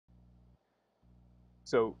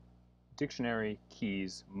So dictionary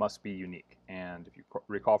keys must be unique. And if you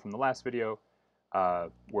recall from the last video,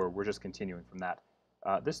 where we're just continuing from that,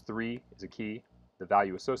 this 3 is a key. The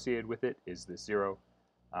value associated with it is this 0.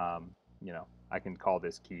 I can call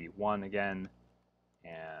this key 1 again,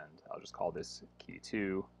 and I'll just call this key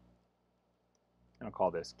 2, and I'll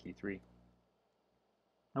call this key 3.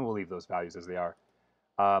 And we'll leave those values as they are.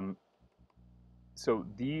 So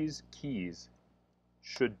these keys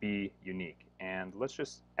should be unique. And let's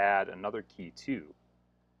just add another key 2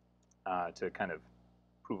 to kind of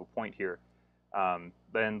prove a point here.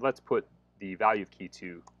 Then let's put the value of key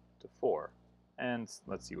 2 to 4. And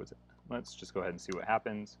let's just go ahead and see what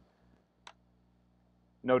happens.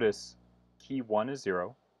 Notice key 1 is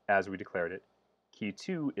 0, as we declared it. Key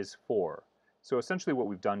 2 is 4. So essentially what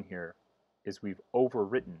we've done here is we've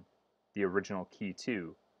overwritten the original key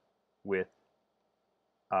 2 with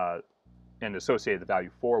and associated the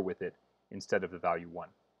value 4 with it instead of the value 1.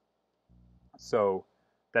 So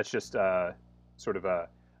that's just sort of a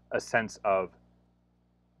sense of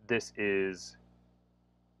this is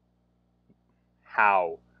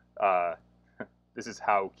how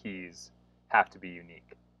keys have to be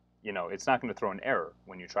unique. It's not going to throw an error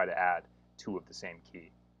when you try to add 2 of the same key,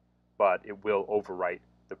 but it will overwrite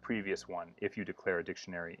the previous one if you declare a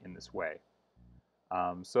dictionary in this way.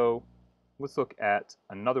 So let's look at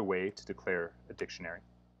another way to declare a dictionary.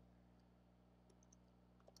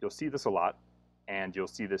 You'll see this a lot, and you'll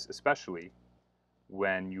see this especially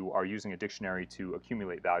when you are using a dictionary to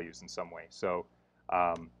accumulate values in some way. So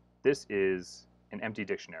this is an empty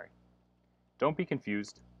dictionary. Don't be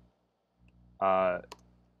confused and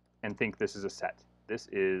think this is a set. This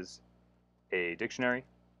is a dictionary,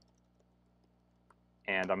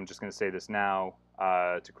 and I'm just going to say this now.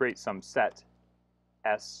 To create some set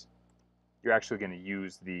S, you're actually going to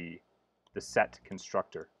use the set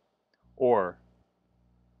constructor, or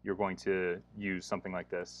you're going to use something like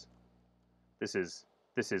this. This is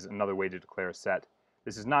another way to declare a set.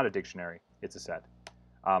 This is not a dictionary, it's a set.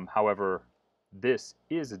 However, this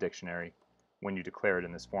is a dictionary when you declare it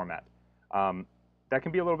in this format. That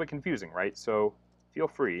can be a little bit confusing, right? So feel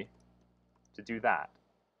free to do that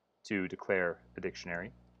to declare a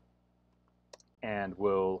dictionary. And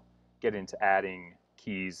we'll get into adding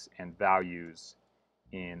keys and values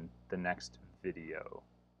in the next video.